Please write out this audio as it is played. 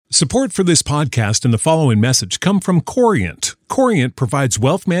Support for this podcast and the following message come from Corient. Corient provides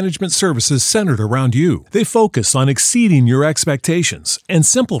wealth management services centered around you. They focus on exceeding your expectations and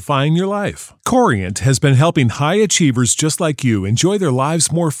simplifying your life. Corient has been helping high achievers just like you enjoy their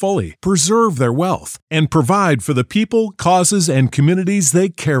lives more fully, preserve their wealth, and provide for the people, causes, and communities they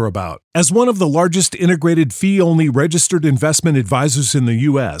care about. As one of the largest integrated fee-only registered investment advisors in the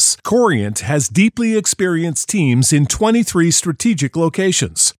U.S., Corient has deeply experienced teams in 23 strategic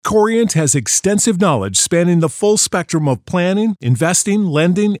locations. Corient has extensive knowledge spanning the full spectrum of planning, investing,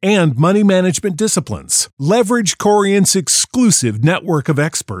 lending, and money management disciplines. Leverage Corient's exclusive network of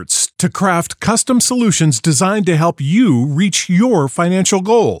experts to craft custom solutions designed to help you reach your financial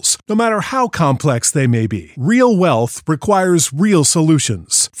goals, no matter how complex they may be. Real wealth requires real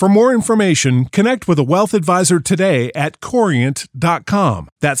solutions. For more information, connect with a wealth advisor today at Corient.com.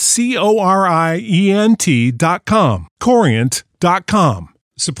 That's Corient.com. Corient.com.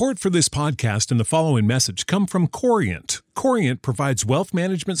 Support for this podcast and the following message come from Corient. Corient provides wealth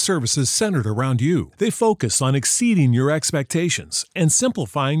management services centered around you. They focus on exceeding your expectations and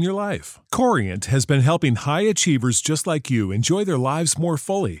simplifying your life. Corient has been helping high achievers just like you enjoy their lives more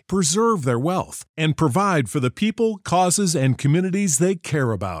fully, preserve their wealth, and provide for the people, causes, and communities they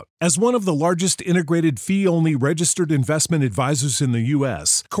care about. As one of the largest integrated fee-only registered investment advisors in the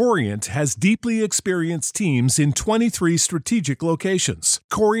U.S., Corient has deeply experienced teams in 23 strategic locations.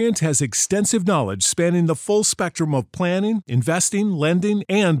 Corient has extensive knowledge spanning the full spectrum of planning, investing, lending,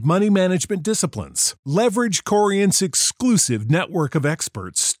 and money management disciplines. Leverage Corient's exclusive network of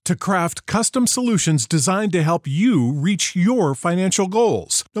experts to craft custom solutions designed to help you reach your financial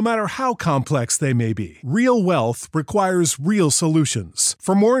goals, no matter how complex they may be. Real wealth requires real solutions.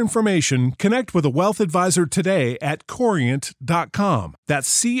 For more information, connect with a wealth advisor today at Corient.com.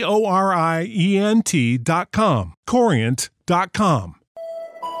 That's Corient.com. Corient.com.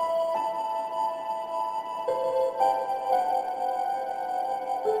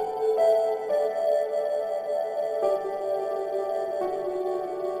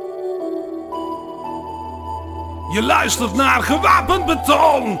 Je luistert naar Gewapend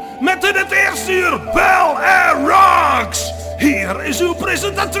Beton met in het eerste uur Bel Air Rocks. Hier is uw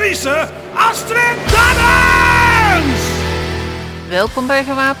presentatrice Astrid Dannens. Welkom bij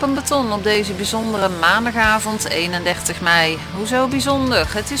Gewapend Beton op deze bijzondere maandagavond 31 mei. Hoezo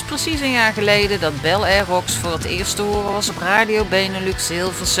bijzonder? Het is precies een jaar geleden dat Bel Air Rocks voor het eerst te horen was op Radio Benelux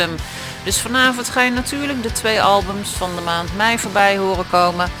Hilversum. Dus vanavond ga je natuurlijk de 2 albums van de maand mei voorbij horen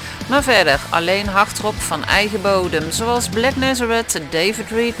komen. Maar verder alleen hardrock van eigen bodem, zoals Black Nazareth, David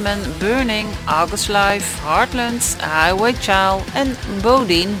Reedman, Burning, Argus Live, Heartland, Highway Child en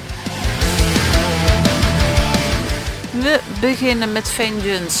Bodine. We beginnen met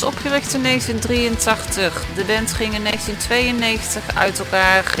Vengeance, opgericht in 1983. De band ging in 1992 uit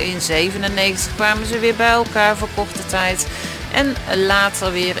elkaar. In 1997 kwamen ze weer bij elkaar voor korte tijd. En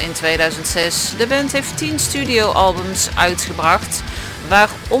later weer in 2006. De band heeft 10 studioalbums uitgebracht,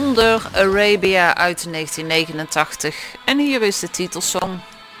 waaronder Arabia uit 1989. En hier is de titelsong.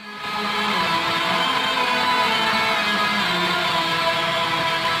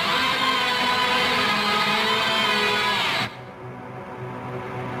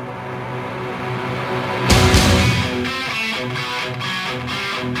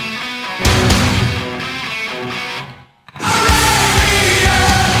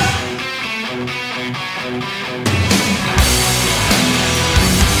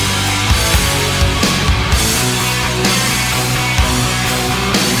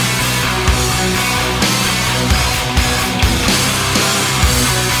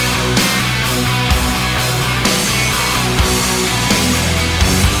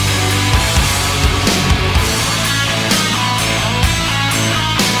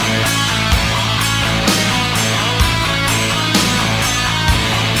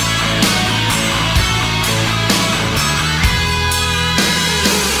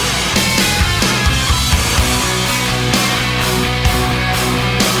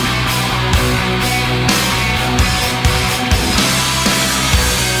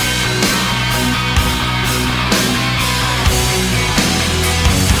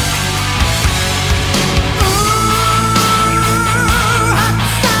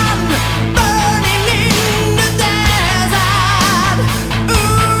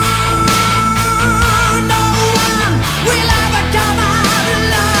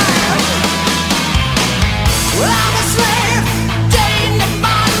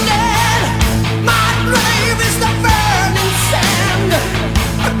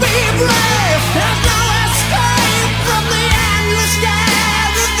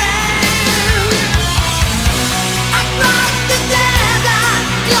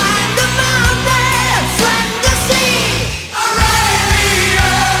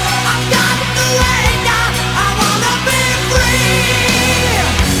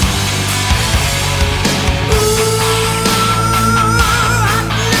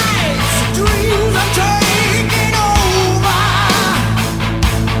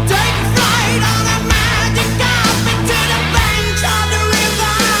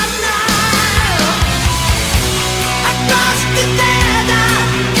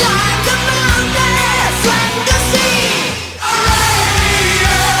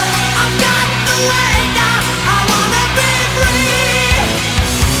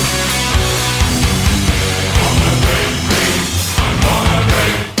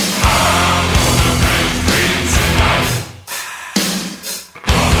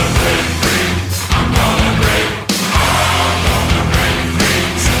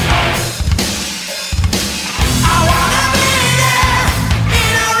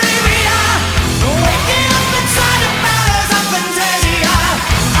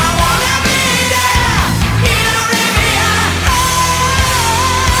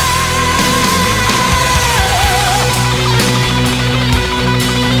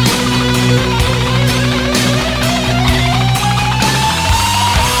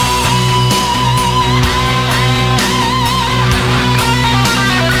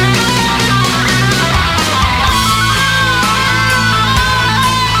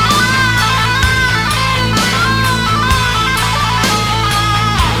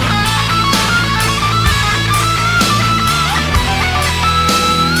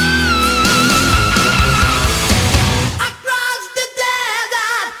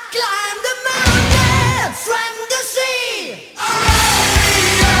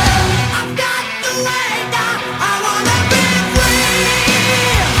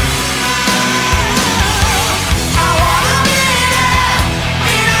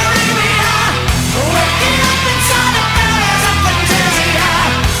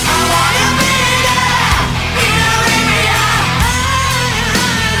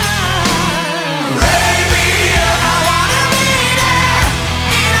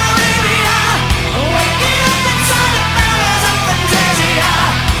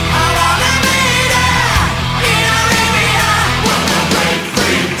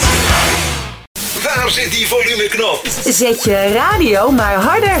 knop. Zet je radio maar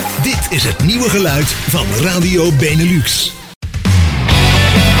harder. Dit is het nieuwe geluid van Radio Benelux.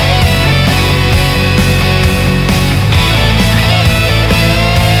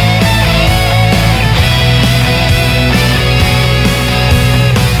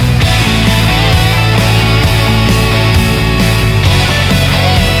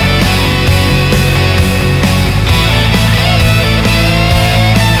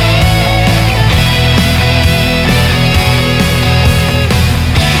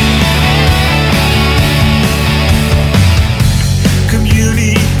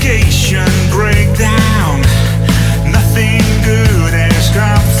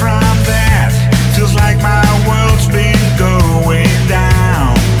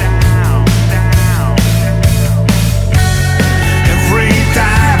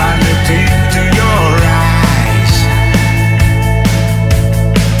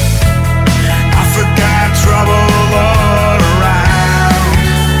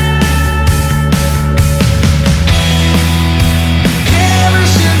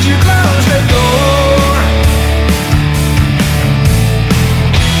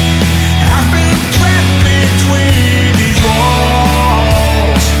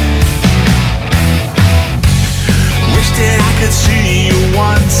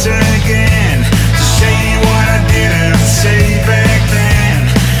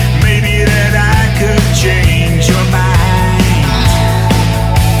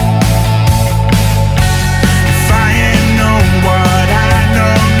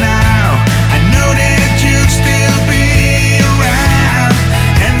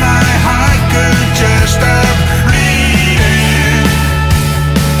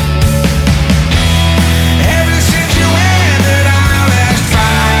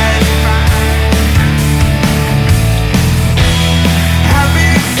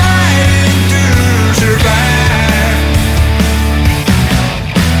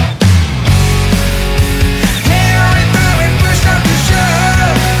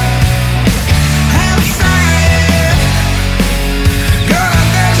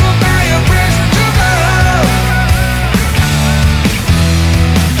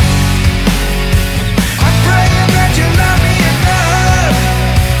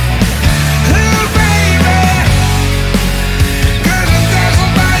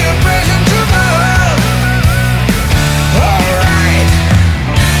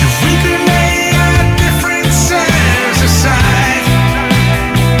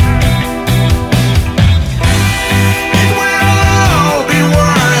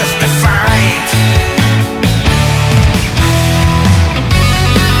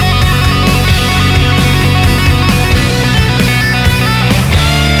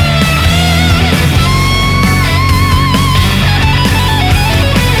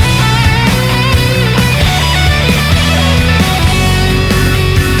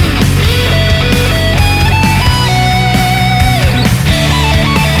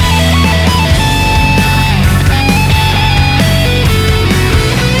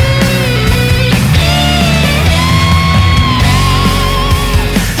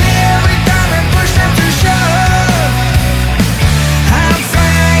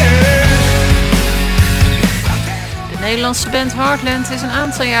 De Nederlandse band Heartland is een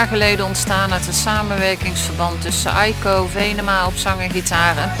aantal jaar geleden ontstaan uit een samenwerkingsverband tussen Aiko Venema op zang en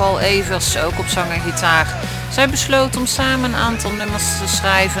gitaar en Paul Evers ook op zang en gitaar. Zij besloten om samen een aantal nummers te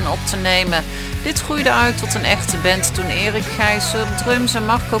schrijven en op te nemen. Dit groeide uit tot een echte band toen Erik Gijssen op drums en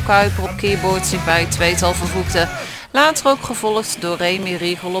Marco Kuiper op keyboard zich bij het tweetal vervoegden. Later ook gevolgd door Remy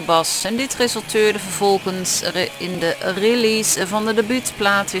Riegel op bas. En dit resulteerde vervolgens in de release van de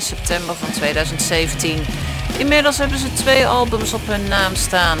debuutplaat in september van 2017. Inmiddels hebben ze 2 albums op hun naam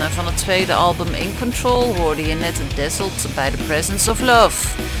staan. En van het tweede album In Control hoorde je net Dazzled by the Presence of Love.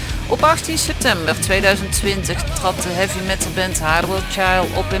 Op 18 september 2020 trad de heavy metal band Hardwell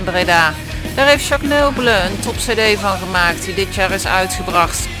Child op in Breda. Daar heeft Jacques Noble een top cd van gemaakt die dit jaar is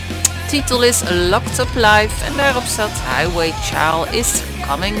uitgebracht. Titel is Locked Up Live en daarop staat Highway Child is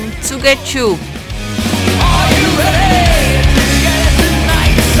Coming to Get You. Are you ready?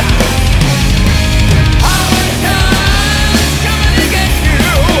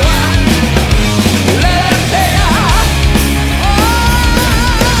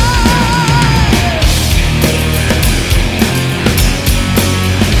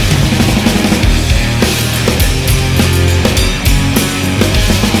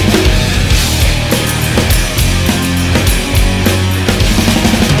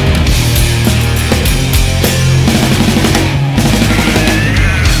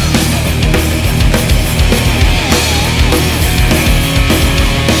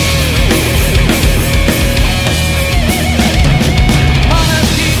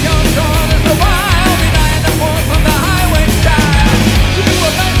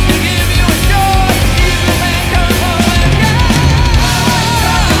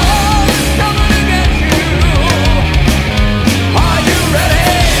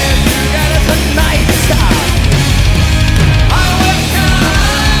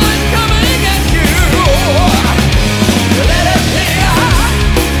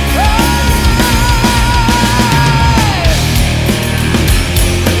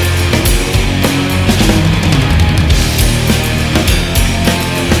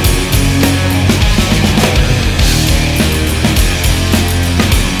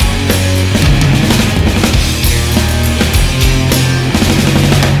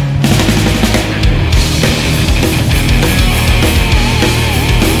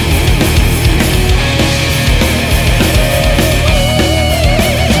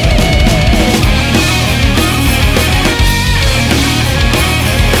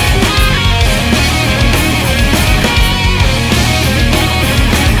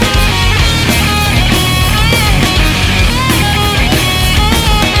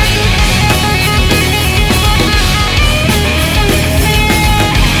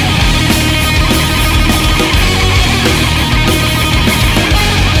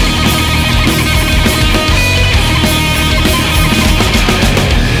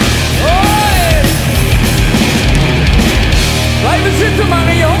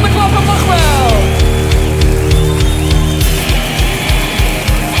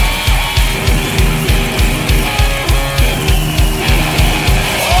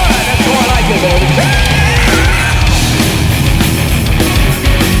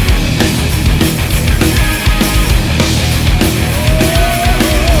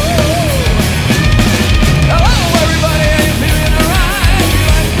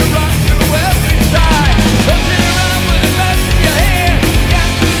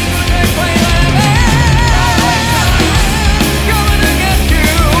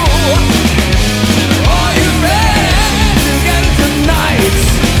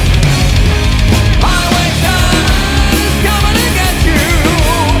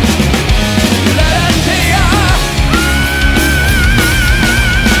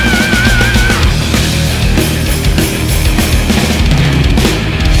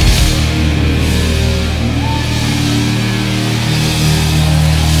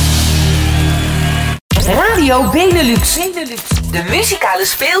 Radio Benelux. De muzikale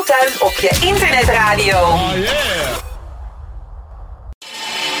speeltuin op je internetradio. Oh yeah!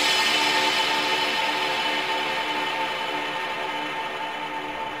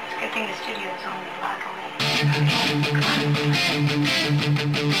 Good thing the studio is only a block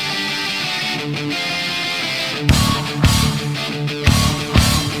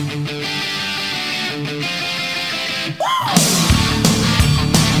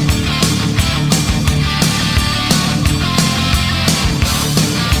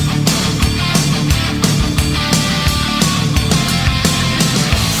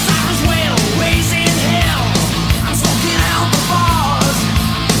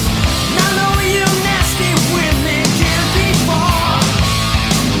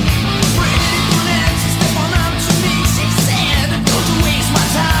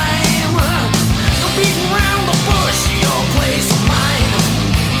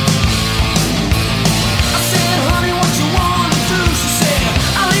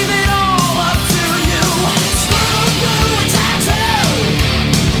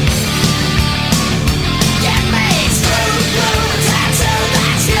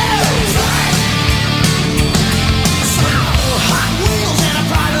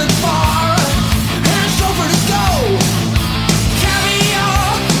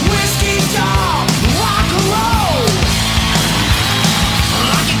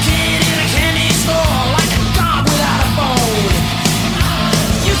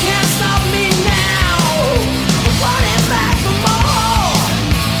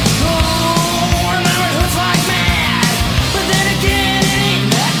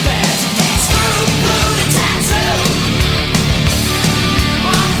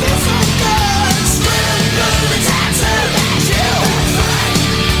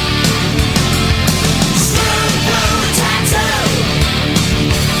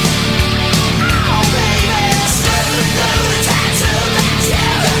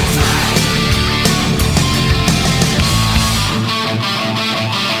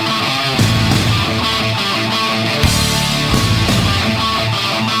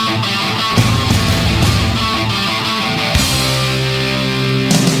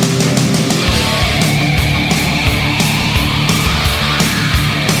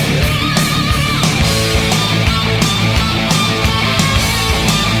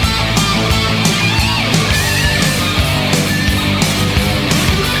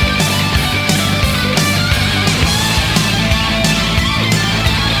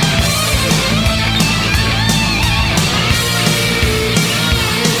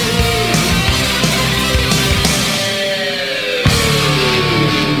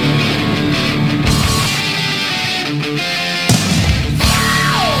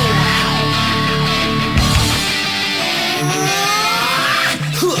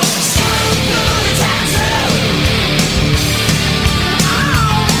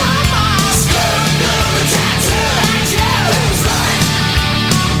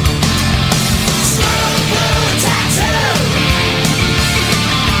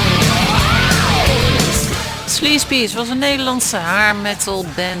Sleazebees was een Nederlandse haarmetal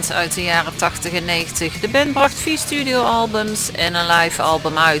band uit de jaren 80 en 90. De band bracht 4 studioalbums en een live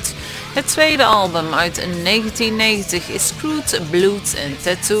album uit. Het tweede album uit 1990 is Screwed, Blood and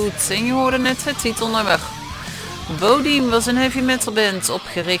Tattooed en je hoorde net het titelnummer. Bodiem was een heavy metal band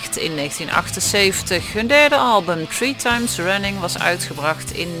opgericht in 1978. Hun derde album 3 Times Running was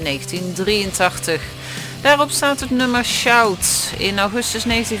uitgebracht in 1983. Daarop staat het nummer Shout. In augustus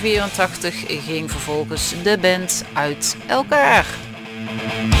 1984 ging vervolgens de band uit elkaar.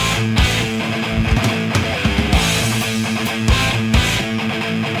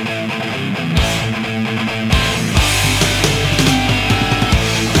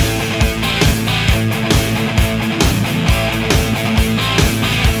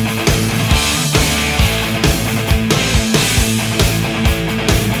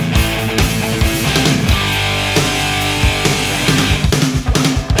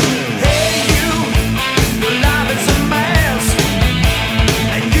 Hey you, your life is a mess.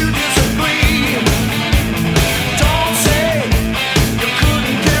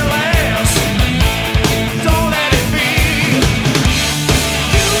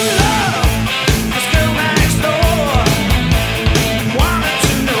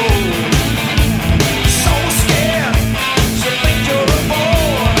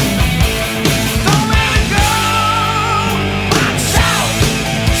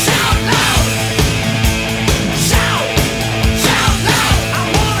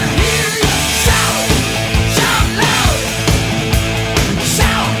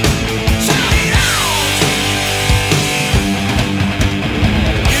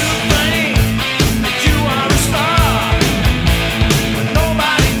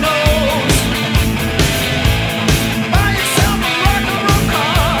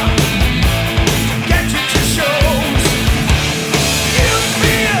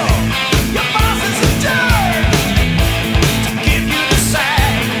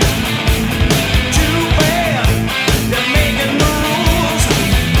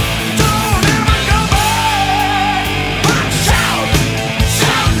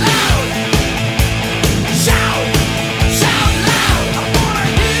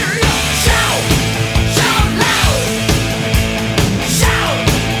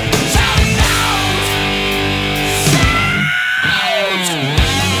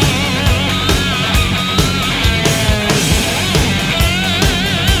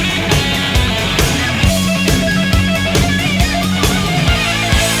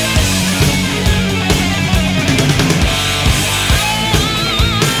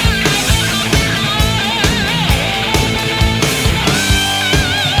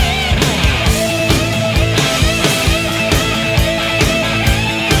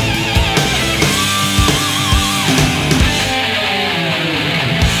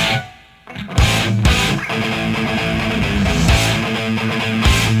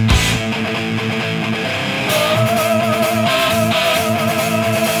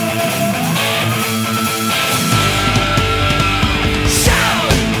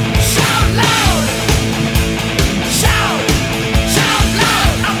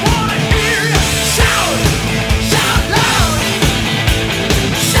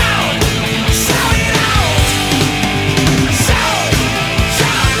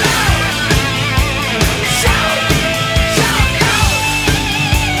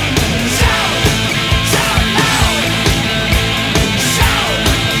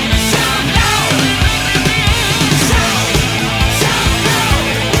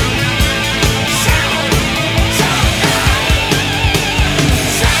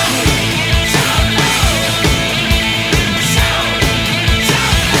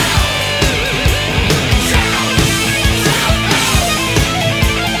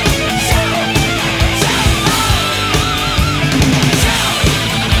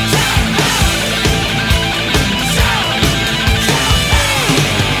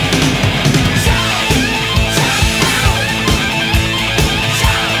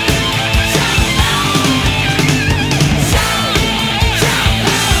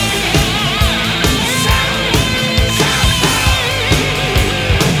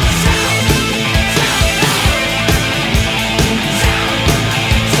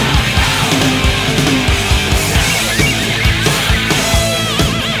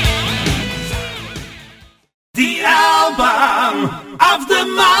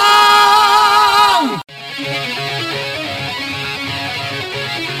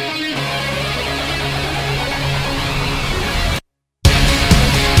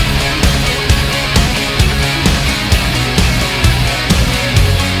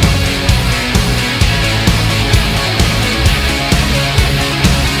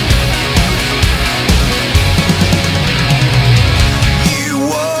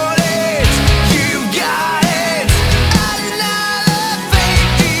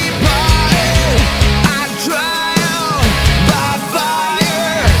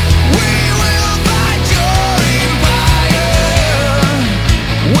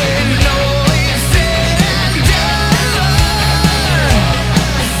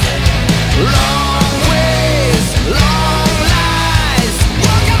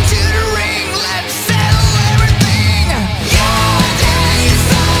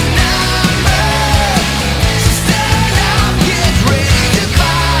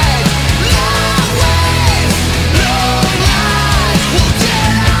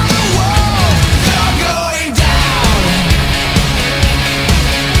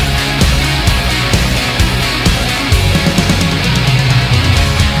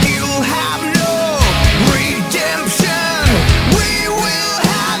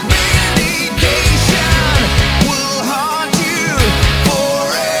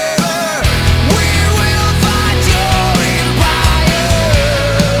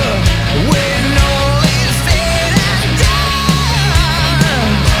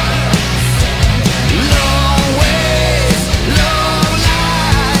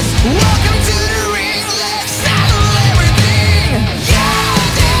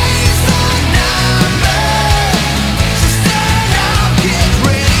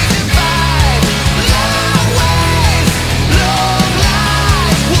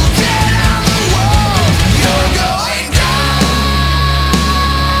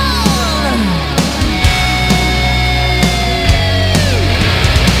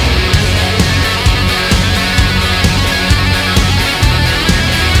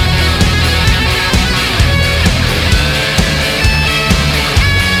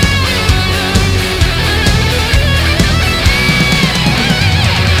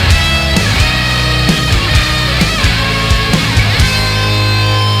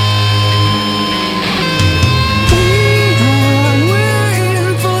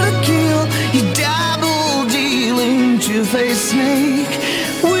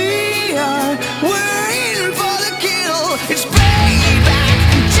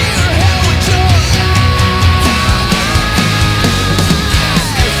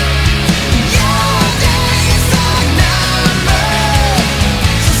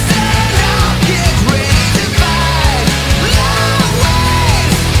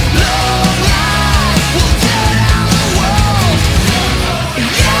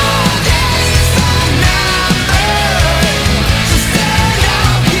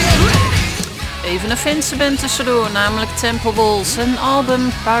 Finse band tussendoor, namelijk Temple Walls. Hun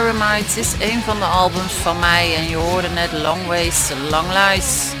album Pyramide is een van de albums van mij en je hoorde net Long Ways, Long Lies.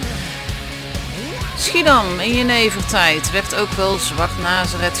 Schiedam in jenevertijd werd ook wel Zwart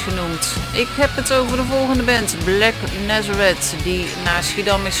Nazareth genoemd. Ik heb het over de volgende band, Black Nazareth, die naar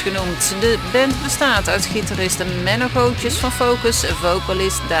Schiedam is genoemd. De band bestaat uit gitarist Menno Gootjes van Focus,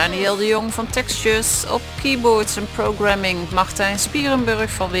 vocalist Daniel de Jong van Textures, op keyboards en programming Martijn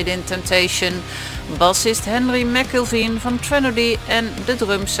Spierenburg van Within Temptation, bassist Henry McIlveen van Trinity en de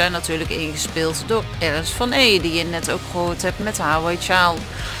drums zijn natuurlijk ingespeeld door Ernst van E, die je net ook gehoord hebt met Highway Child.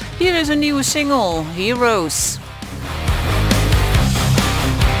 Hier is een nieuwe single, Heroes.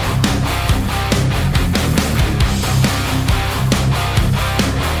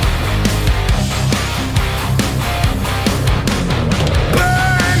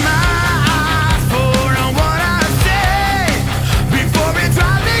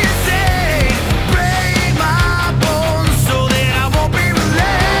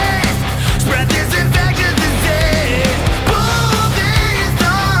 Pull these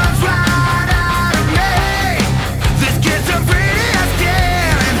thorns right out of me.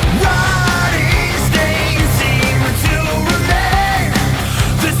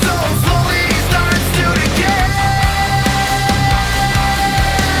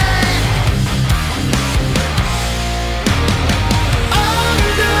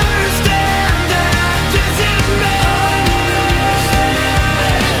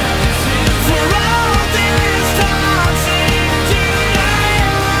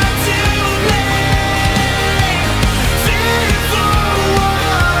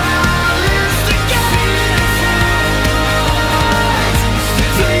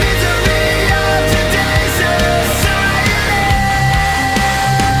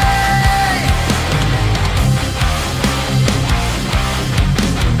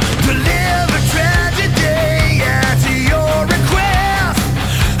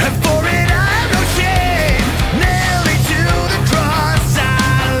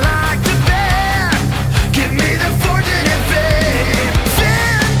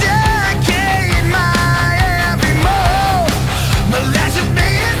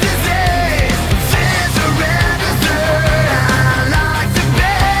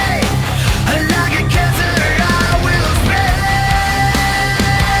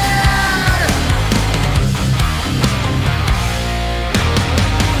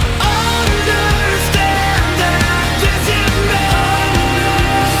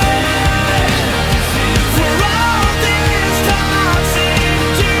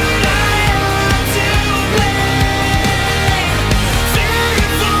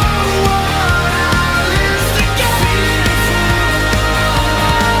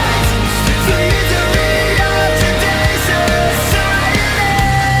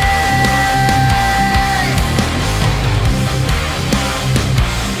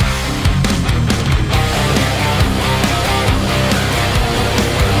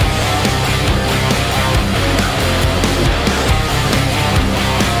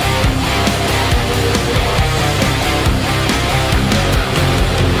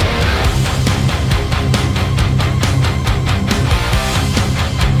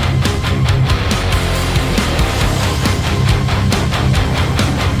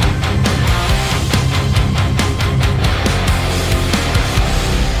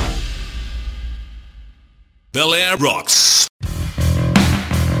 Bel Air Rocks.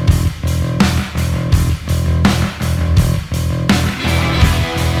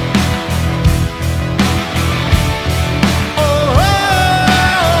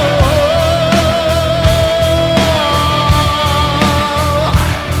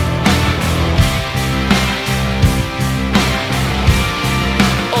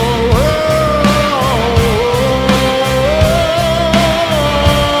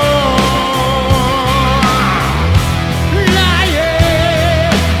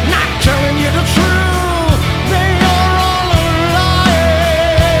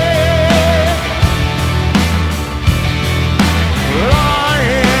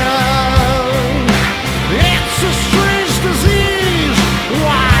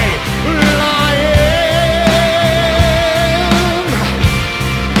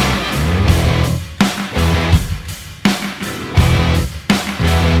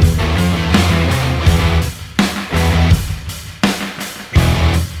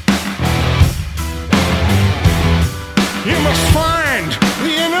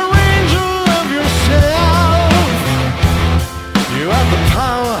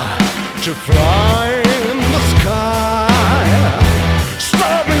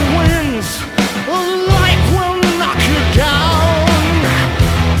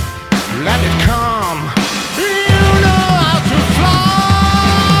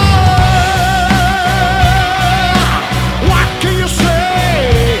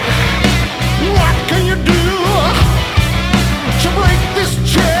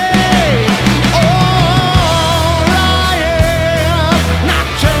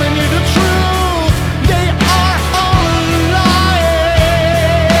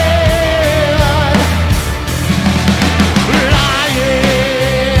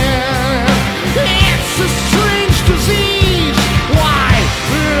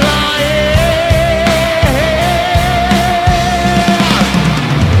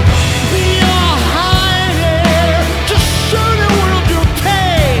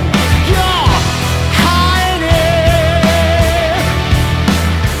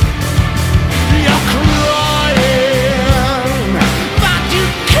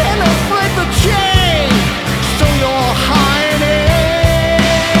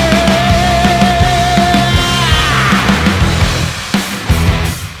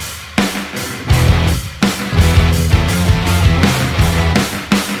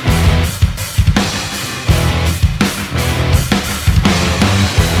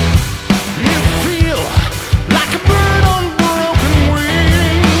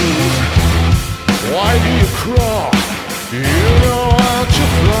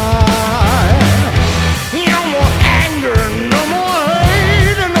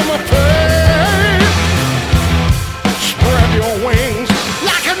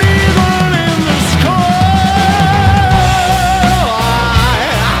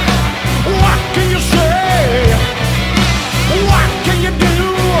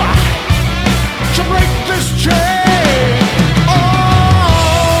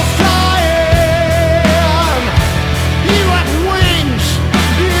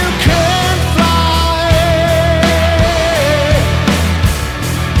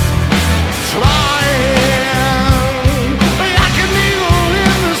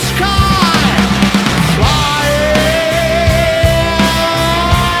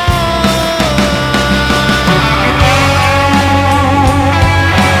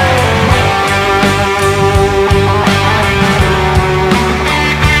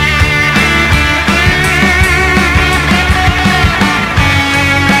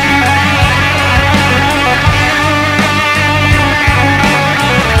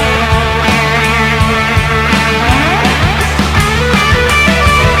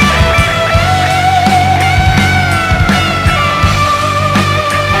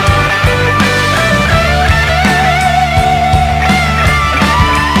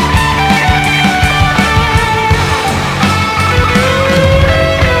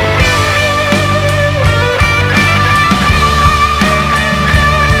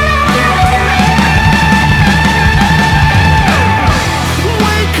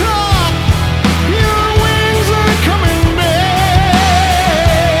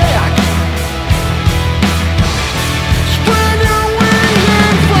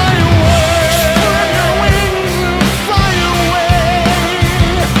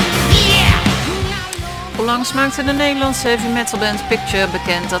 Onlangs maakte de Nederlandse heavy metal band Picture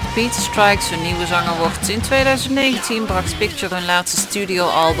bekend dat Peter Strikes hun nieuwe zanger wordt. In 2019 bracht Picture hun laatste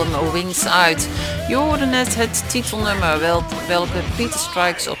studioalbum Wings uit. Je hoorde net het titelnummer welke Peter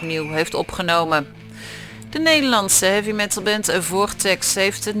Strikes opnieuw heeft opgenomen. De Nederlandse heavy metal band Vortex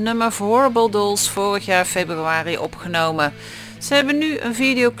heeft het nummer Horrible Dolls vorig jaar februari opgenomen. Ze hebben nu een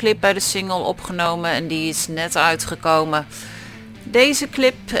videoclip bij de single opgenomen en die is net uitgekomen. Deze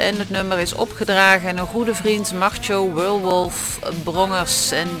clip en het nummer is opgedragen aan een goede vriend Marcho Werewolf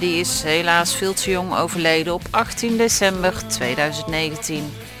Brongers en die is helaas veel te jong overleden op 18 december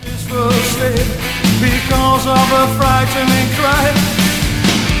 2019. Because of a frightening cry,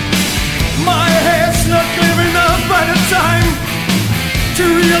 my head's not clear enough by the time to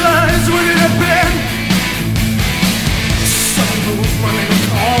realize what it had been. Someone was running the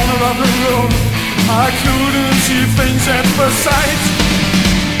corner of the room. I couldn't see things at first sight.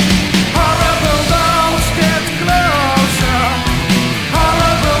 Horrible dolls get closer.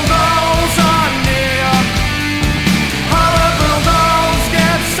 Horrible dolls are near. Horrible dolls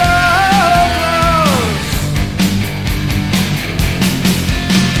get so close.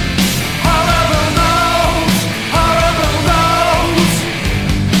 Horrible dolls, horrible dolls.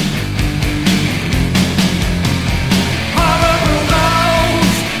 Horrible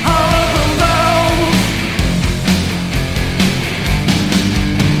dolls, horrible dolls.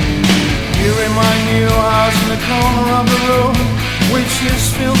 Here in my new house in the corner of the room, which is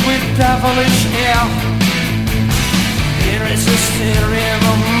filled with devilish air. Here is a stereo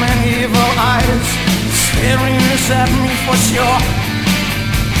of many evil eyes, staring at me for sure.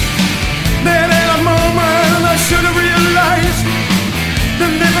 Then in a moment I should have realized the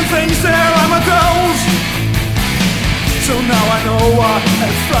living things there are my dolls. So now I know what a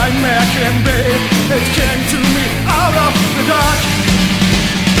frightmare can be. It came to me out of the dark.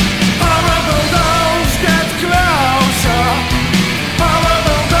 Horrible dolls get closer.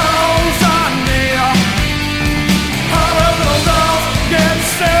 Horrible dolls are near. Horrible dolls get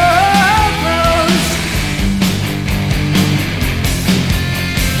so close.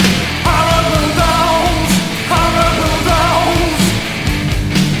 Horrible dolls, horrible dolls.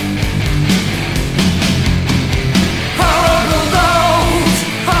 Horrible dolls,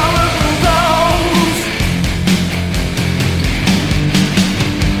 horrible dolls.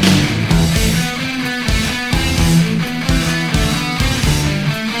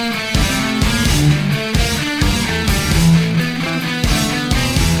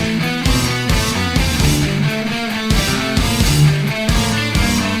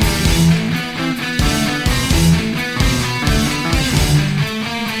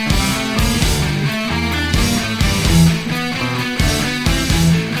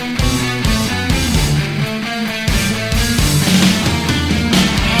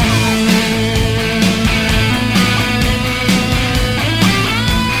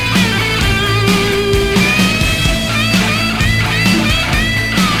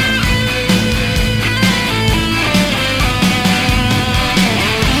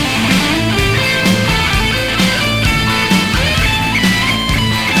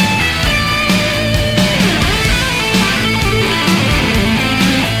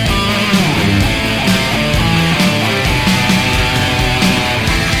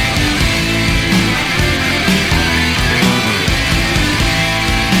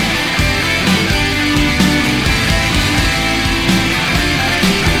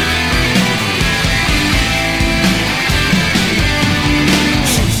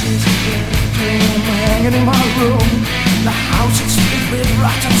 Hanging in my room, the house is filled with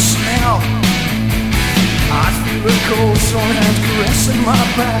rotten smell. I feel a cold sore hand caressing my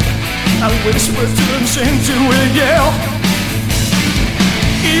back. A whisper turns into a yell.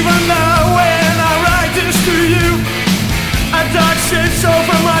 Even now when I write this to you, a dark sits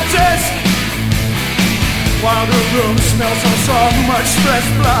over my desk. While the room smells of so much fresh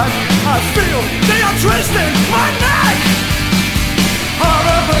blood, I feel they are twisting my neck.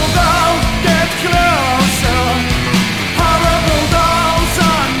 Horrible dolls get closer. Horrible dolls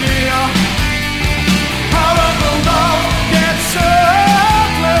are near. Horrible dolls get so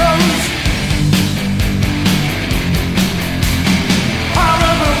close.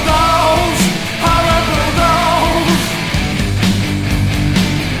 Horrible dolls, horrible dolls.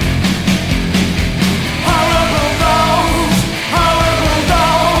 Horrible dolls, horrible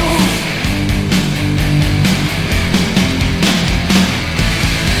dolls.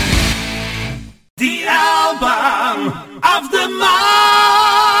 The album of the month.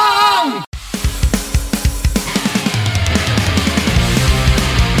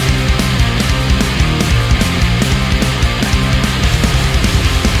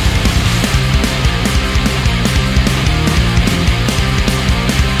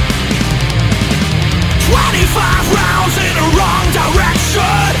 Rounds in the wrong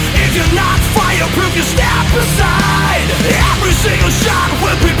direction. If you're not fireproof, you step aside. Every single shot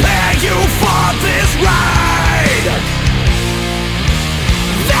will prepare you for this ride.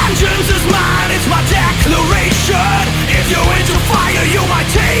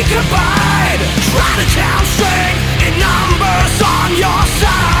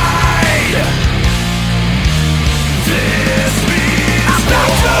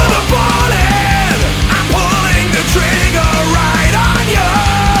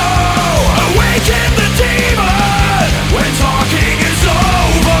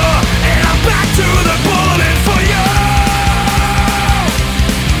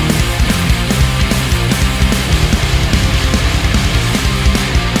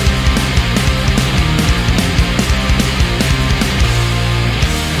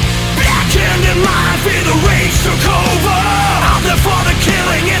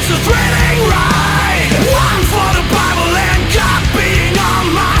 a thrilling ride. One for the Bible and God being on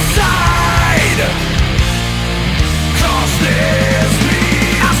my side. 'Cause there's me.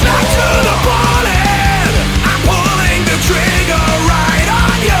 I'm stuck to the bullet. I'm pulling the trigger right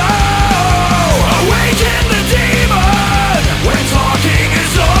on you. Awaken the demon when talking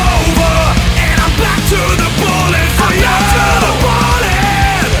is over. And I'm back to the bullet for you. Back to the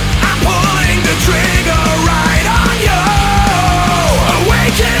bullet. I'm pulling the trigger right on you.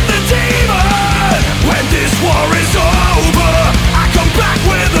 Awaken the demon when this war is over. I come back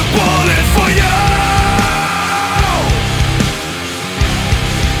with a bullet for you.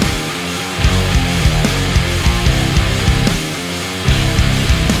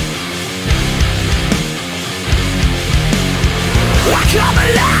 I come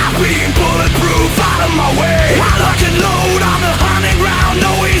alive, being bulletproof out of my way. I lock and load on the hunting ground,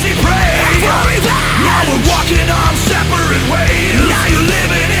 no easy prey. Now we're walking on separate ways. Now you're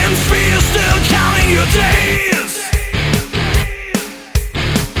living in fear, still counting your days.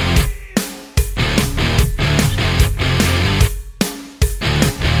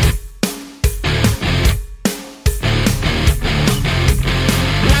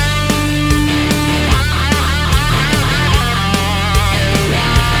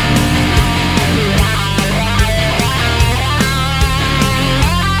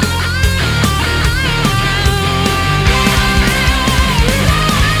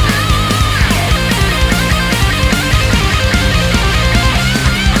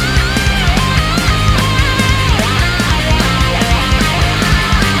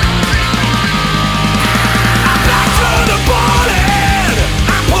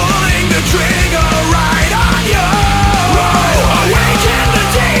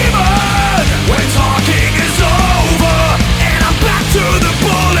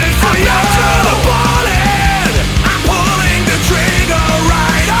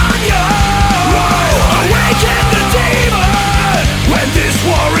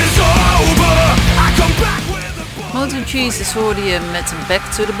 Jesus hoorde je met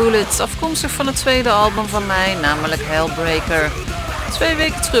Back to the Bullets, afkomstig van het tweede album van mij, namelijk Hellbreaker. 2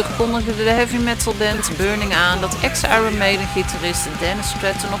 weken terug kondigde de heavy metal band Burning aan dat ex-Iron Maiden gitarist Dennis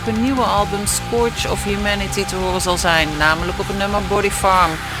Stratton op hun nieuwe album Scourge of Humanity te horen zal zijn, namelijk op het nummer Body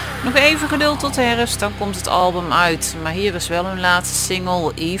Farm. Nog even geduld tot de herfst, dan komt het album uit. Maar hier is wel hun laatste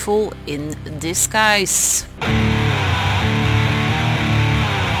single, Evil in Disguise.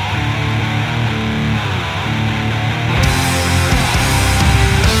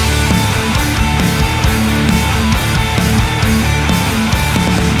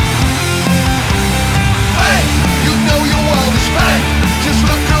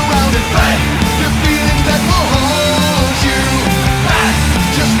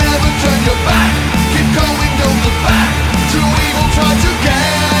 Try to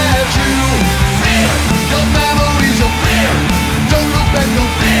get you. Fear, your memory.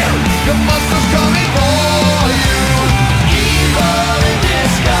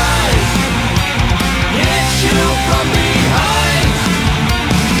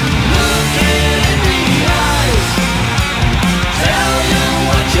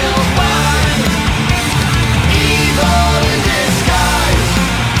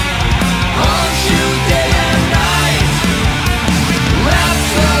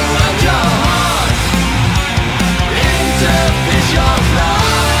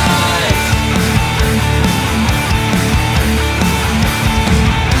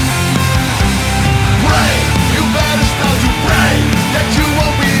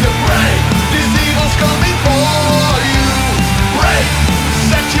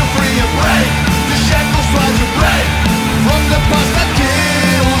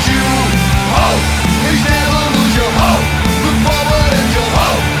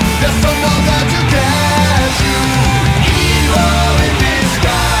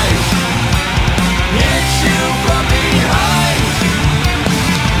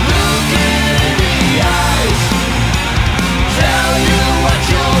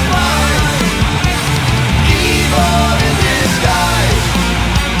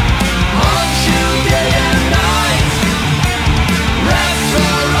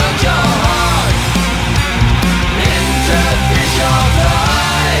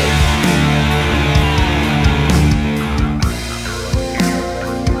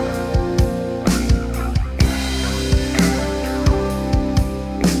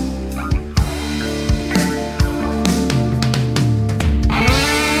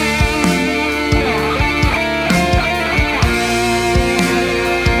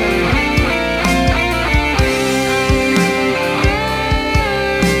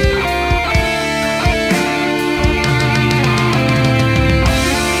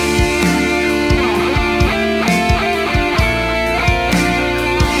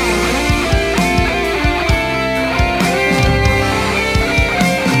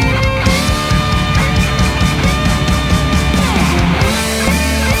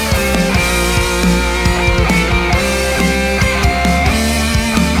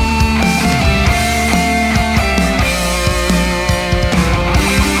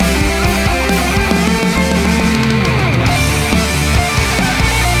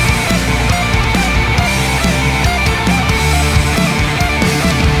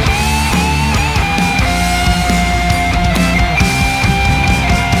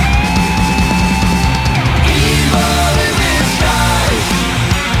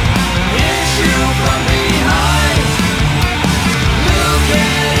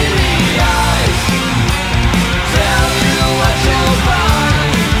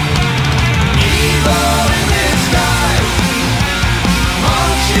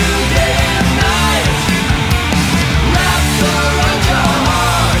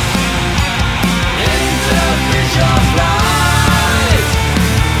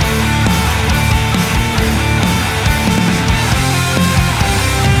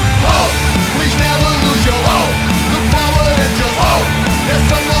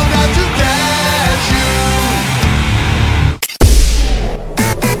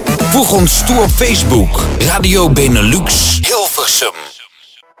 Volg ons toe op Facebook. Radio Benelux Hilversum.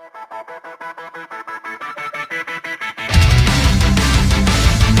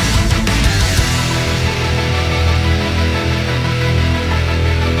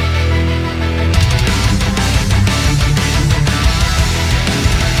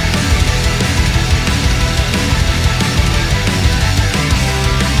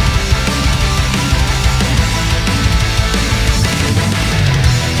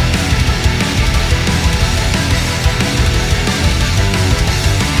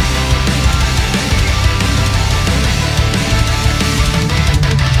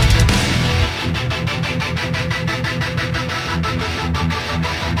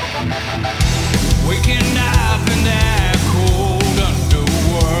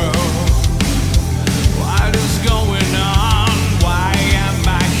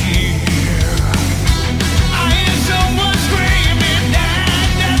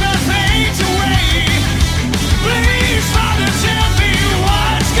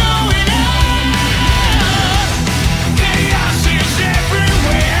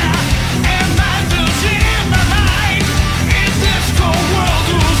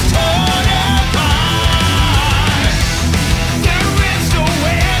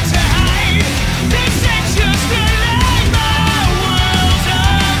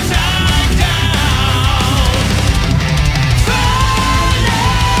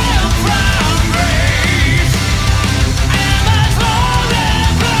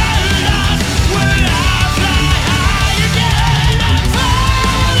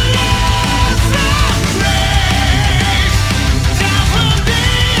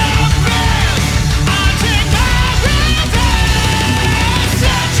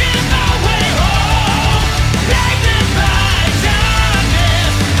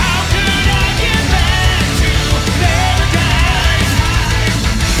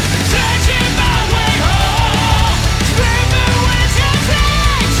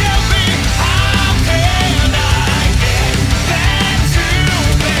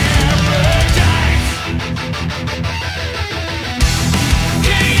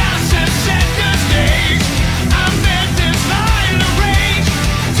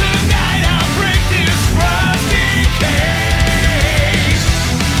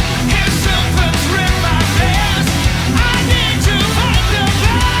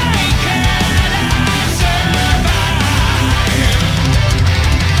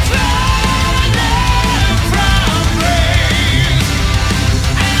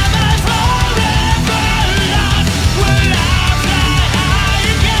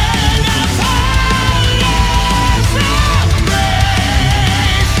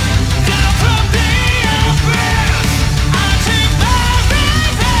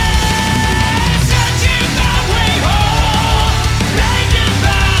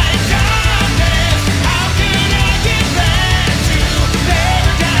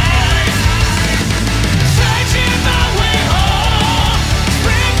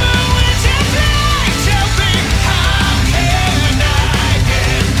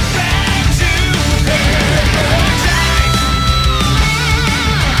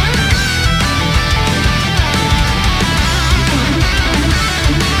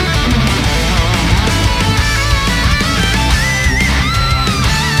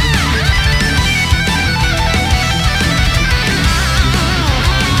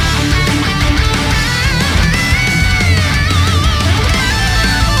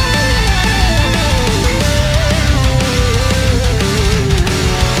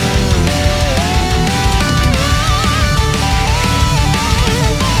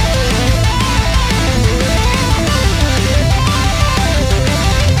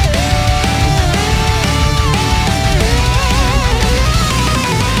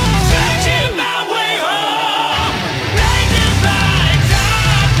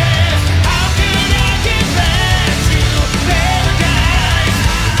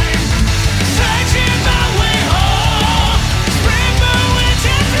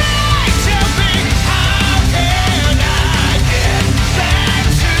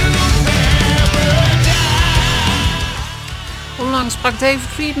 sprak David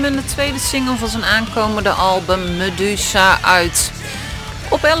Friedman de tweede single van zijn aankomende album Medusa uit.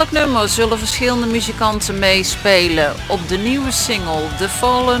 Op elk nummer zullen verschillende muzikanten meespelen. Op de nieuwe single The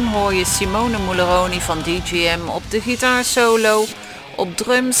Fallen hoor je Simone Mulleroni van DGM op de gitaarsolo. Op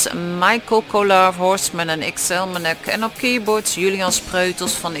drums Michael Collard, Horseman en X Elmenek. En op keyboards Julian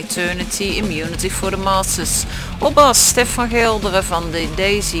Spreutels van Eternity Immunity for the Masses. Op bas Stefan Gelderen van de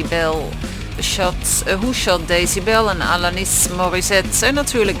Daisy Bell. Who Shot Daisy Bell en Alanis Morissette. En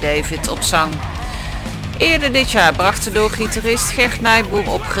natuurlijk David op zang. Eerder dit jaar bracht de door gitarist Gert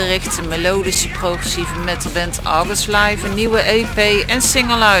Nijboer opgerichte melodische progressieve metalband August Live een nieuwe EP en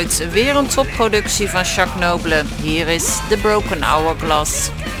single uit. Weer een topproductie van Jacques Noble. Hier is The Broken Hourglass.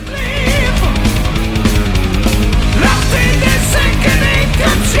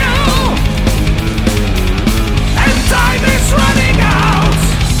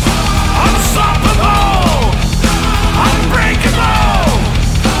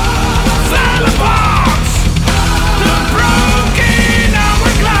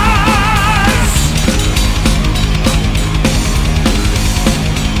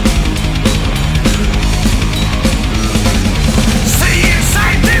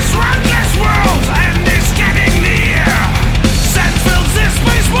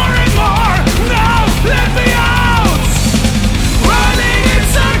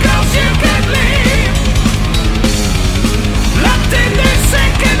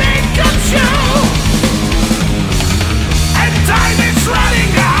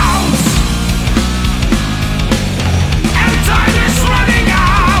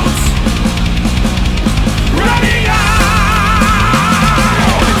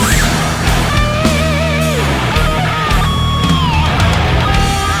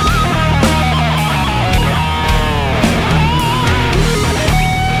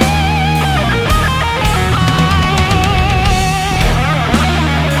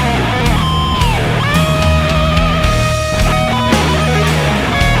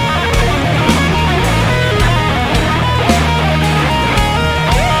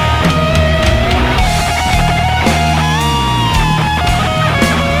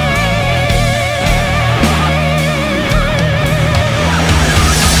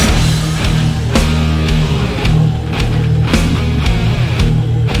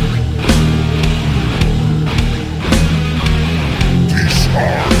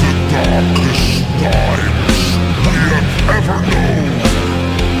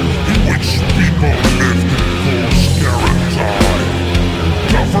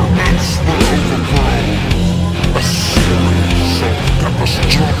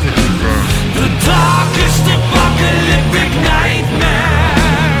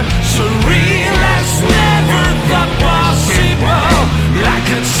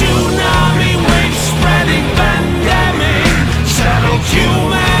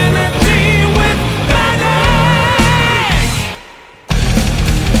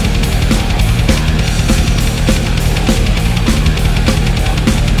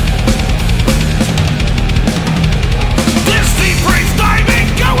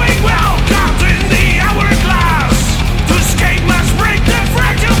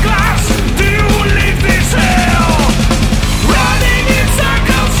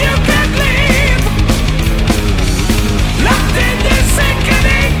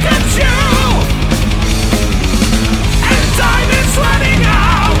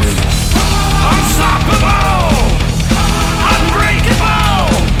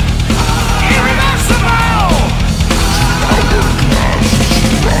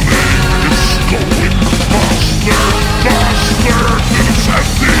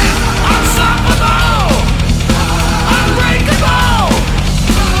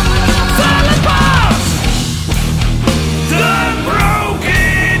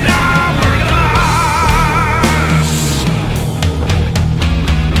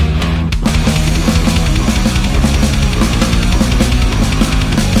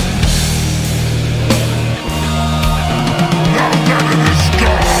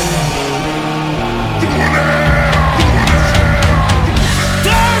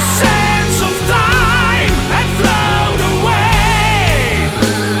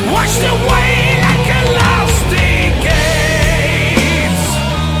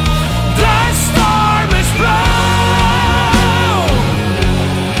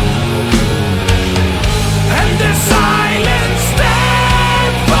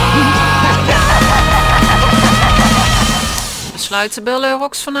 Sluiten Bel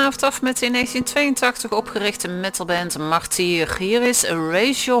Rocks vanavond af met de in 1982 opgerichte metalband Martyr. Hier is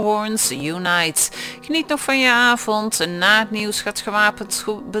Raise Your Horns Unite. Geniet nog van je avond. Na het nieuws gaat Gewapend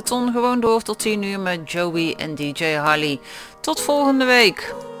Beton gewoon door tot 10 uur met Joey en DJ Harley. Tot volgende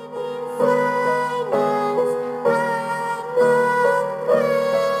week.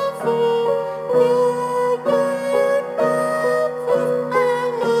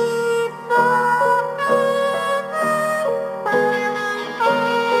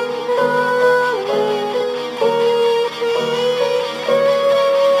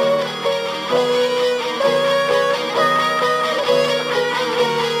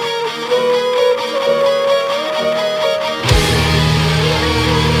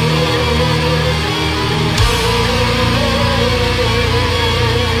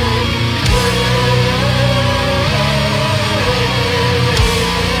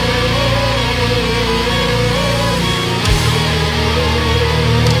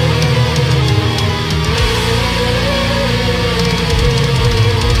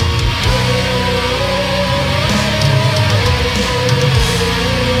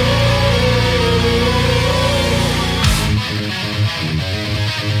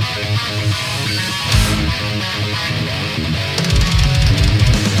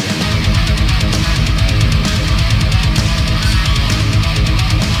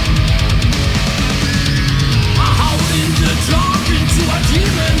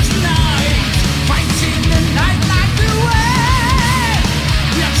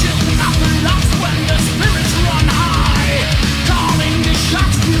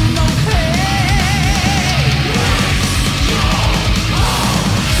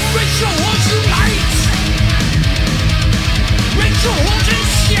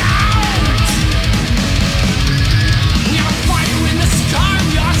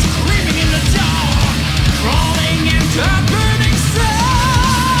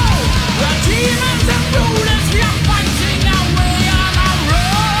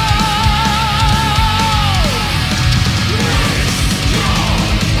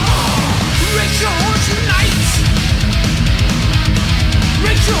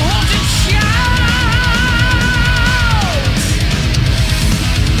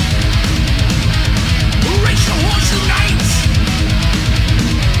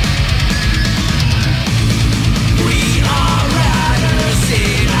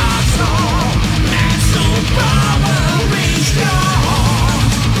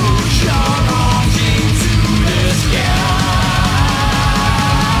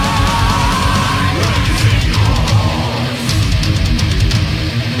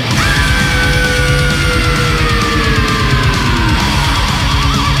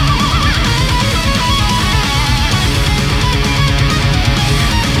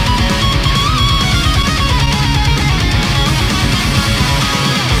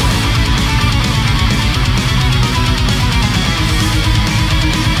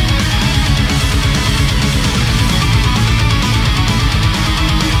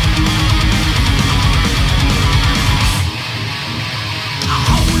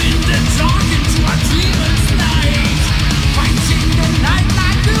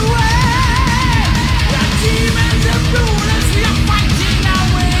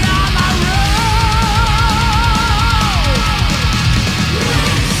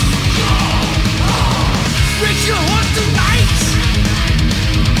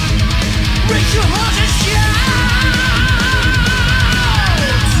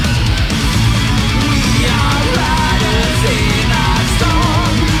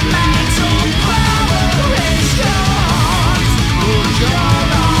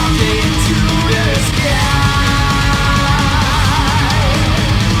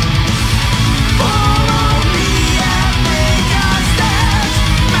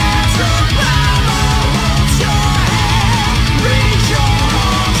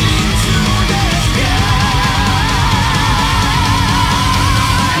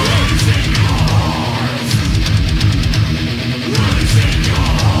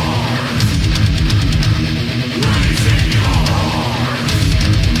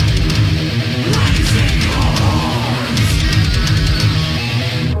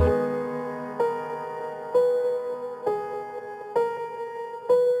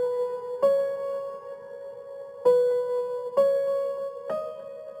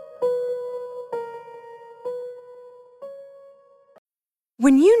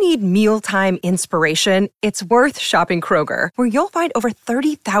 When you need mealtime inspiration, it's worth shopping Kroger, where you'll find over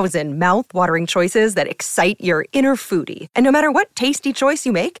 30,000 mouth-watering choices that excite your inner foodie. And no matter what tasty choice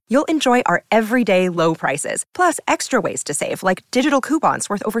you make, you'll enjoy our everyday low prices, plus extra ways to save, like digital coupons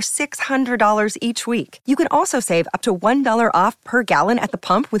worth over $600 each week. You can also save up to $1 off per gallon at the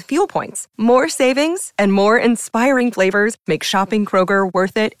pump with fuel points. More savings and more inspiring flavors make shopping Kroger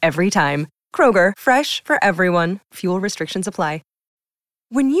worth it every time. Kroger, fresh for everyone. Fuel restrictions apply.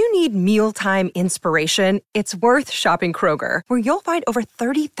 When you need mealtime inspiration, it's worth shopping Kroger, where you'll find over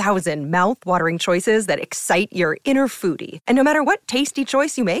 30,000 mouth-watering choices that excite your inner foodie. And no matter what tasty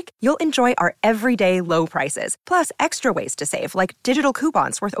choice you make, you'll enjoy our everyday low prices, plus extra ways to save, like digital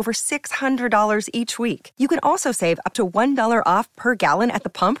coupons worth over $600 each week. You can also save up to $1 off per gallon at the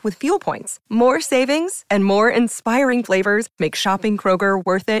pump with fuel points. More savings and more inspiring flavors make shopping Kroger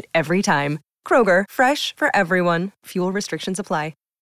worth it every time. Kroger, fresh for everyone. Fuel restrictions apply.